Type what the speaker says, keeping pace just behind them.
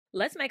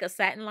Let's make a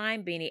satin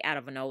lined beanie out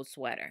of an old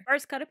sweater.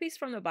 First, cut a piece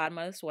from the bottom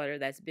of the sweater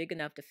that's big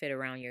enough to fit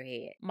around your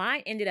head.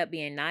 Mine ended up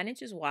being 9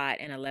 inches wide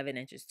and 11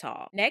 inches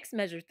tall. Next,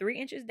 measure 3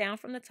 inches down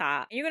from the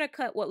top, and you're going to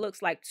cut what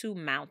looks like 2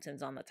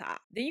 mountains on the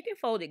top. Then you can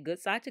fold it good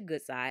side to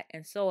good side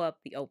and sew up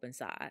the open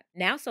side.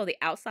 Now sew the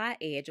outside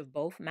edge of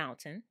both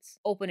mountains.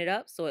 Open it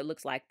up so it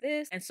looks like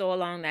this and sew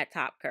along that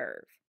top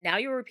curve. Now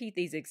you'll repeat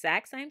these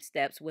exact same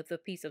steps with a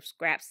piece of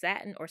scrap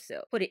satin or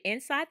silk. Put it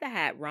inside the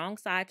hat, wrong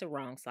side to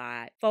wrong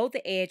side. Fold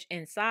the edge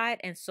inside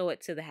and sew it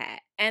to the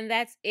hat. And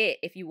that's it.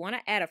 If you want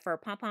to add a fur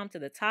pom-pom to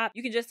the top,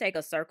 you can just take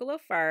a circle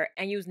of fur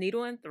and use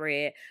needle and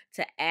thread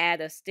to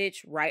add a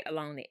stitch right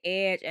along the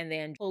edge and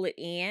then pull it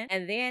in.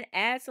 And then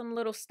add some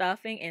little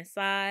stuffing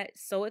inside,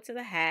 sew it to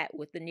the hat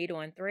with the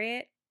needle and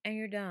thread, and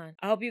you're done.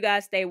 I hope you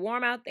guys stay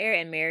warm out there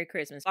and Merry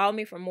Christmas. Follow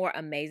me for more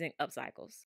amazing upcycles.